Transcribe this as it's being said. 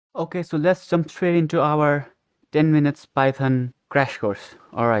Okay, so let's jump straight into our 10 minutes Python crash course.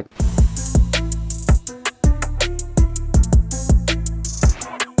 All right.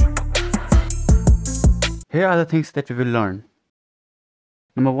 Here are the things that we will learn.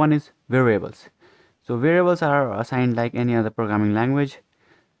 Number one is variables. So variables are assigned like any other programming language,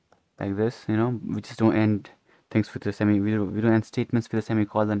 like this. We just don't end things with a we don't end statements with a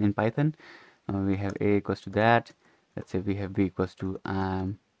semicolon in Python. We have a equals to that. Let's say we have b equals to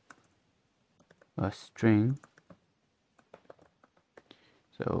a string.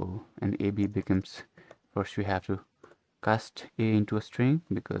 So and ab becomes, first we have to cast a into a string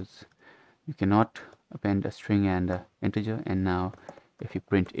because you cannot append a string and an integer. And now if you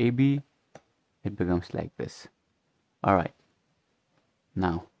print ab, it becomes like this. All right,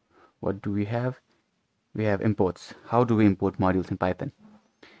 now what do we have? We have imports. How do we import modules in Python?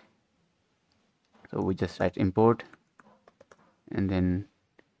 So we just write import and then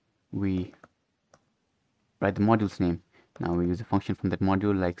we write the module's name. Now we use a function from that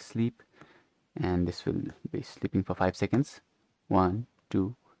module like sleep, and this will be sleeping for 5 seconds. 1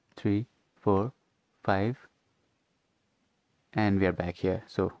 2 3 4 5, and we are back here.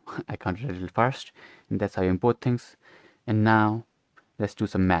 So I counted a little fast, and that's how you import things. And now let's do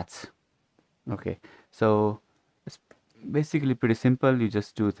some maths. Okay, so it's basically pretty simple. You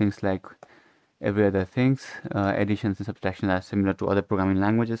just do things like every other things. Additions and subtractions are similar to other programming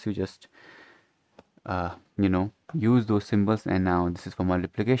languages. You just use those symbols. And now this is for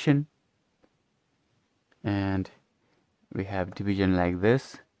multiplication, and we have division like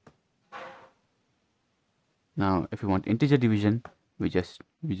this. Now if you want integer division, you just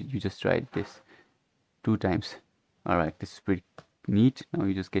write this 2 times. All right, this is pretty neat. Now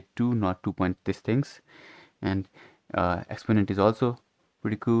you just get 2, not 2 point these things. And exponent is also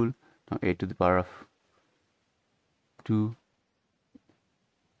pretty cool. Now a to the power of 2,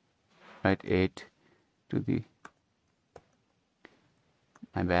 right? 8 to the,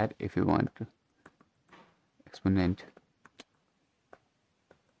 my bad, if you want to exponent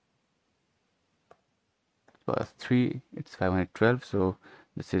plus 3, it's 512. So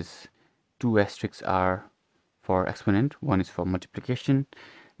this is 2 asterisks are for exponent, 1 is for multiplication,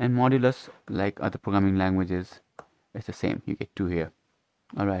 and modulus, like other programming languages, it's the same. You get 2 here.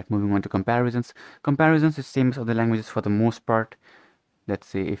 All right, moving on to comparisons. Comparisons is same as other languages for the most part. Let's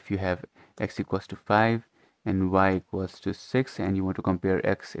say if you have x equals to 5 and y equals to 6, and you want to compare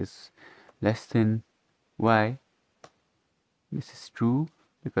x is less than y, this is true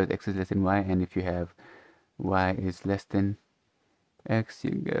because x is less than y. And if you have y is less than x,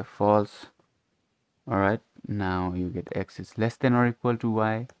 you get false. All right, now you get x is less than or equal to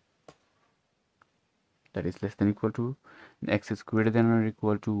y, that is less than equal to, and x is greater than or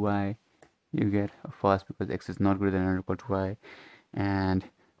equal to y, you get a false because x is not greater than or equal to y. And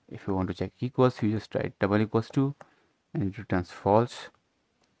if you want to check equals, you just write double equals to and it returns false,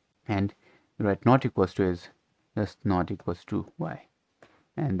 and you write not equals to is just not equals to y,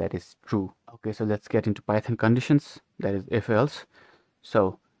 and that is true. Okay, so let's get into Python conditions, that is if else.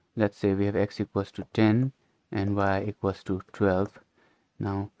 So let's say we have x equals to 10 and y equals to 12.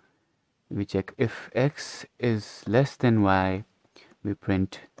 Now we check if x is less than y, we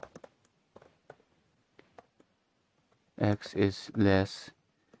print x is less,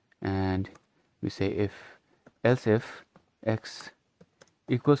 and we say if else if x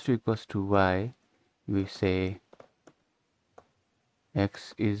equals to y, we say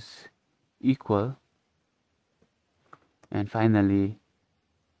x is equal. And finally,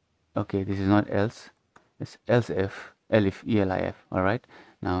 okay, this is not else, it's else if, elif, elif. All right,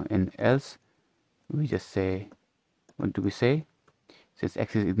 now in else we just say, what do we say? Since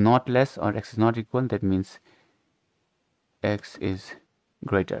x is not less or x is not equal, that means x is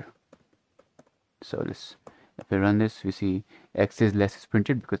greater. So this, if we run this, we see x is less is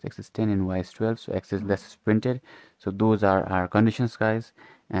printed because x is 10 and y is 12, so x is less is printed. So those are our conditions, guys.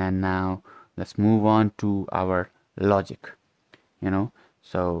 And now let's move on to our logic.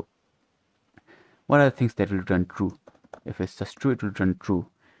 So what are the things that will return true? If it's just true, it will return true.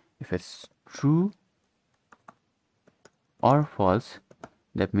 If it's true or false,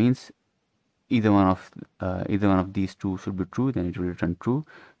 that means either one of these two should be true, then it will return true.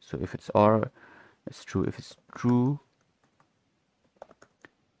 So if it's or, it's true. If it's true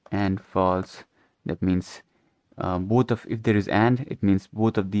and false, that means if there is and, it means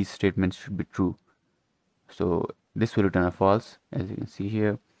both of these statements should be true. So this will return a false, as you can see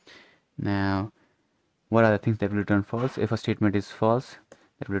here. Now what are the things that will return false? If a statement is false,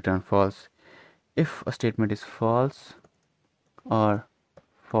 that will return false. If a statement is false or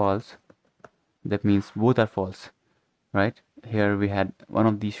false, that means both are false, right? here we had one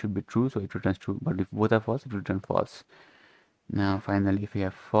of these should be true, so it returns true, but if both are false, it returns false. Now finally, if we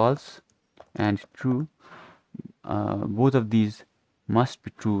have false and true, both of these must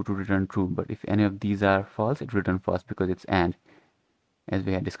be true to return true, but if any of these are false, it returns false because it's AND, as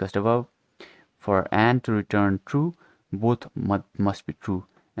we had discussed above. For AND to return true, both must be true,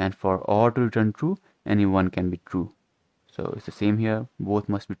 and for OR to return true, any one can be true. So it's the same here, both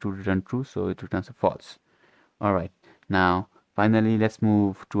must be true to return true, so it returns a false. Alright, now finally let's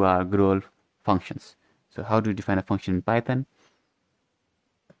move to our good old functions. So how do you define a function in Python?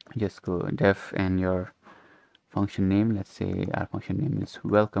 Just go def and your function name. Let's say our function name is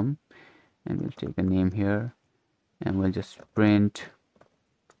welcome, and we'll take a name here, and we'll just print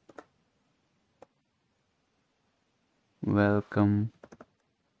welcome,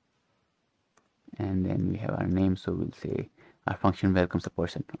 and then we have our name, so we'll say our function welcomes a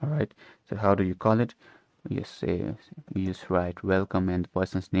person. All right, so how do you call it? We just say, you just write welcome and the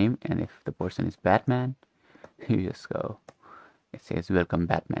person's name, and if the person is Batman, you just go, it says welcome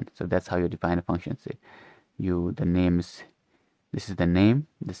Batman. So that's how you define a function. Say the name is, this is the name,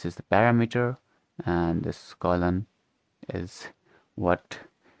 this is the parameter, and this colon is what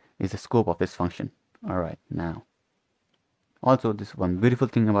is the scope of this function. All right, now also this one beautiful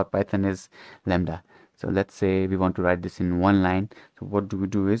thing about Python is lambda. So let's say we want to write this in one line. So what do we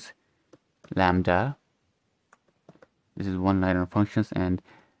do is lambda, this is one line of functions, and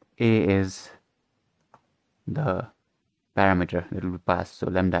a is the parameter that will be passed, so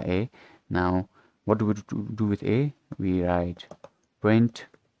lambda a. Now what do we do with a? We write print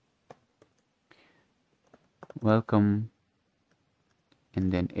welcome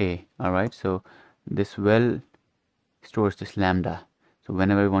and then a. All right, so this well stores this lambda, so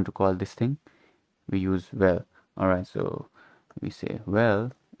whenever we want to call this thing, we use well. All right, so we say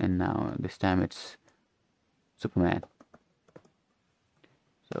well, and now this time it's Superman.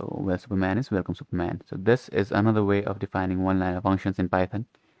 So well Superman is welcome Superman. So this is another way of defining one line of functions in Python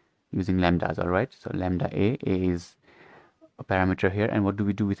using lambdas. All right, so lambda a is a parameter here, and what do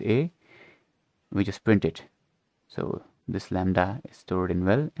we do with a? We just print it. So this lambda is stored in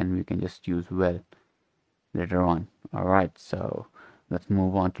well, and we can just use well later on. All right, so let's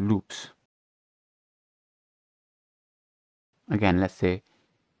move on to loops. Again, let's say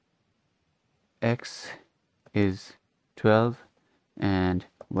x is 12 and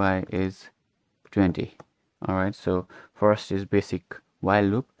y is 20. All right, so first is basic while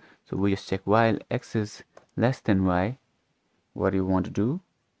loop. So we just check while x is less than y. What do you want to do?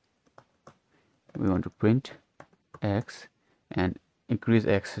 We want to print x and increase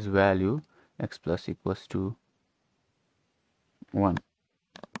x's value, x plus equals to 1.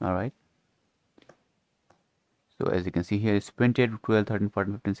 All right, so as you can see here, it's printed 12, 13,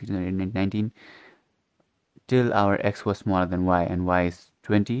 14, 15, 16, 17, 18, 19 till our x was smaller than y, and y is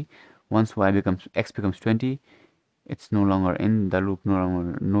 20. Once x becomes 20, it's no longer in the loop,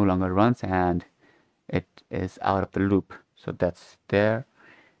 no longer runs, and it is out of the loop. So that's there.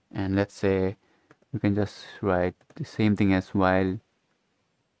 And let's say we can just write the same thing as while.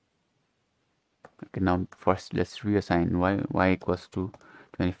 Okay, now first let's reassign y equals to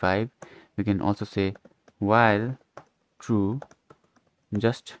 25. We can also say while true,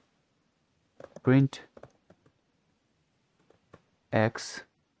 just print x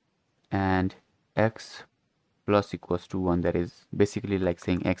and x plus equals to 1. That is basically like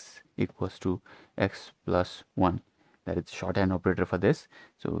saying x equals to x plus 1. That is shorthand operator for this.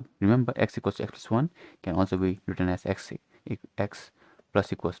 So remember, x equals to x plus 1 can also be written as x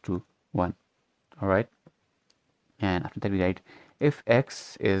plus equals to 1. All right, and after that we write if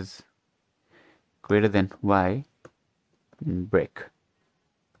x is greater than y, break.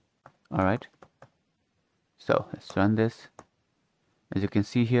 All right, so let's run this. As you can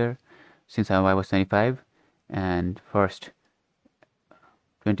see here, since our y was 25 and first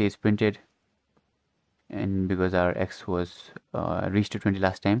 20 is printed, and because our x was reached to 20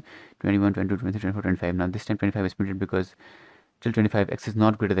 last time, 21, 22, 23, 24, 25. Now this time 25 is printed because till 25 x is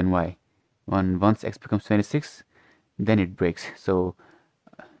not greater than y. Once x becomes 26, then it breaks. So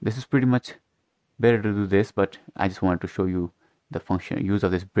this is pretty much better to do this, but I just wanted to show you the function use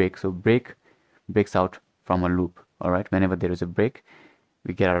of this break. So break breaks out from a loop. All right, whenever there is a break,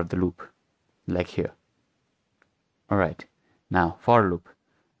 we get out of the loop, like here. All right, now for loop,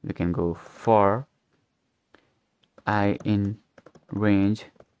 we can go for I in range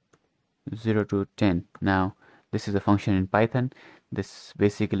 0 to 10. Now this is a function in Python. This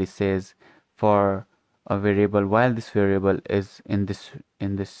basically says for a variable while this variable is in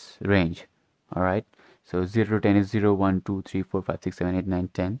this range. All right, so 0 to 10 is 0, 1, 2, 3, 4, 5, 6, 7, 8, 9,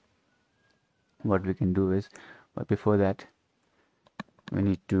 10. What we can do is, but before that, we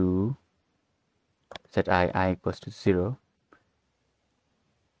need to set I equals to 0.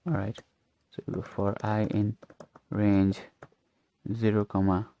 All right, so we go for I in range 0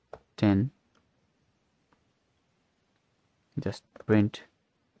 comma 10, just print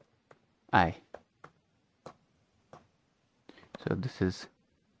I. So this is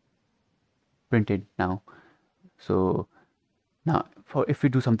printed now. So now for if we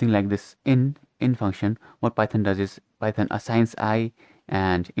do something like this in function, what Python does is Python assigns I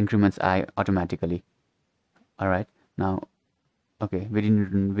and increments I automatically. All right, now okay, we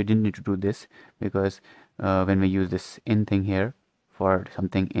didn't need to do this, because when we use this in thing here for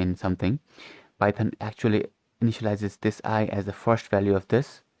something in something, Python actually initializes this I as the first value of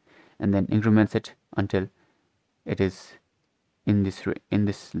this and then increments it until it is in this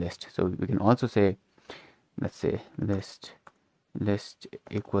list. So we can also say, let's say list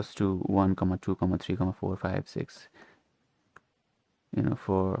equals to 1 comma 2 comma 3 comma 4 5 6,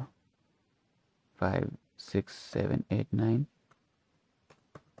 4 5 6 7 8 9,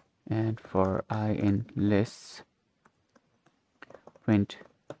 and for I in lists, print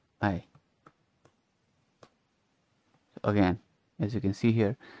I. So again, as you can see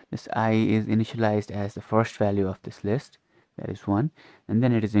here, this I is initialized as the first value of this list, that is 1, and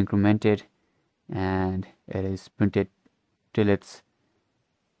then it is incremented and it is printed till it's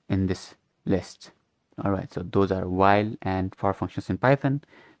in this list. Alright, so those are while and for functions in Python.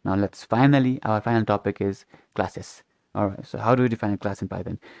 Now let's our final topic is classes. Alright, so how do we define a class in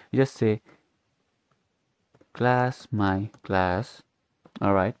Python? You just say class my class,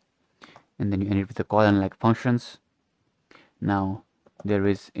 alright, and then you end it with a colon like functions. Now there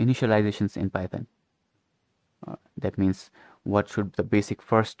is initializations in Python. That means what should the basic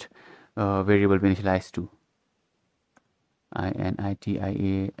first variable be initialized to?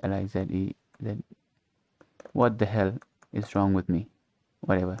 INITIALIZE Z. What the hell is wrong with me?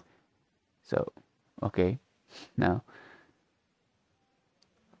 Whatever. So okay, now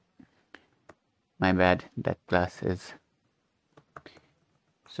my bad, that class is,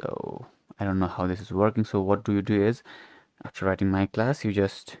 so I don't know how this is working. So what do you do is, after writing my class, you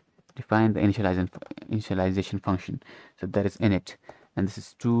just define the initialization function. So that is init, and this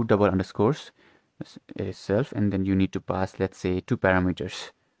is 2 double underscores, it is self, and then you need to pass, let's say, 2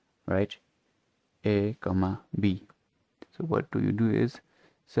 parameters, right? A comma B. So what do you do is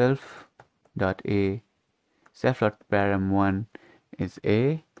self dot a self dot param1 is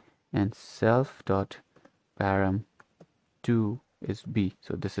A, and self dot param2 is B.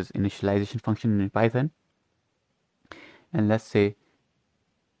 So this is initialization function in Python. And let's say,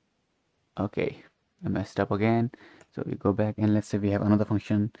 okay, I messed up again, so we go back and let's say we have another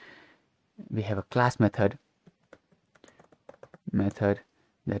function. We have a class method that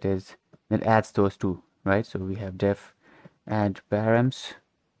adds those two, right? So we have def add params,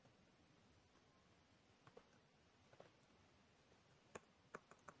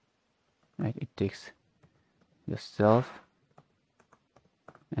 right? It takes the self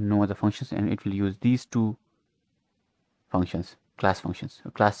and no other functions, and it will use these two functions, class parameters.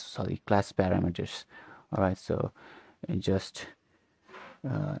 All right, so it just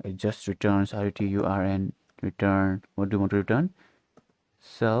returns RETURN return. What do you want to return?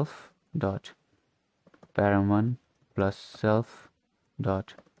 Self dot param1 plus self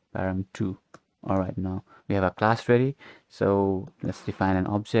dot param2. All right, now we have a class ready. So let's define an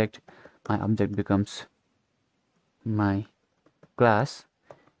object. My object becomes my class.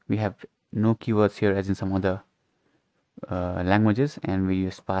 We have no keywords here as in some other languages, and we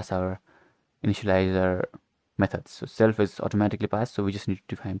just pass our initializer methods. So self is automatically passed, so we just need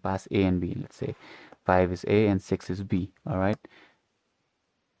to define pass A and B. Let's say 5 is A and 6 is B. All right,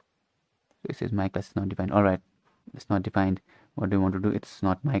 this is my class is not defined. All right, it's not defined. What do we want to do? It's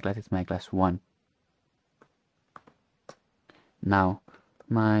not my class, it's my class 1. Now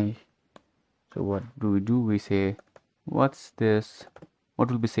so what do? We say, what's this? What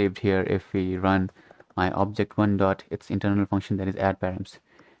will be saved here if we run my object1 dot its internal function, that is add params,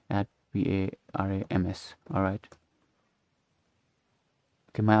 add params. All right,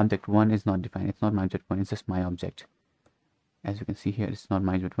 okay, my object1 is not defined. It's not my object1, it's just my object. As you can see here, it's not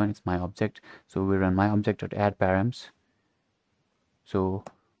my object1, it's my object. So we run my object dot add params. So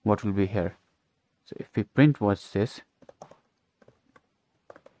what will be here? So if we print, what's this?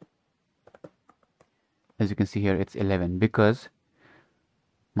 As you can see here, it's 11, because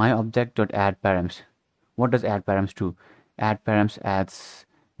my object dot add params. What does add params do? Add params adds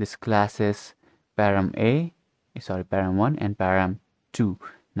this classes param1 and param2.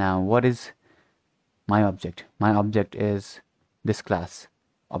 Now what is my object? My object is this class,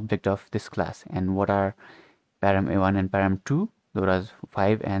 object of this class. And what are param1 and param2? load as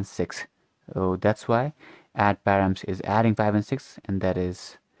 5 and 6. So that's why add params is adding 5 and 6, and that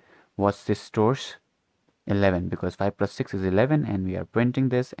is what this stores 11, because 5 plus 6 is 11, and we are printing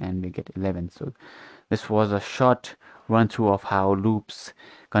this and we get 11. So this was a short run through of how loops,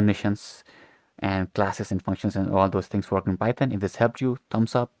 conditions, and classes and functions and all those things work in Python. If this helped you,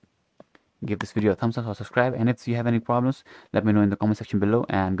 thumbs up, give this video a thumbs up or subscribe, and if you have any problems, let me know in the comment section below,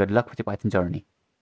 and good luck with your Python journey.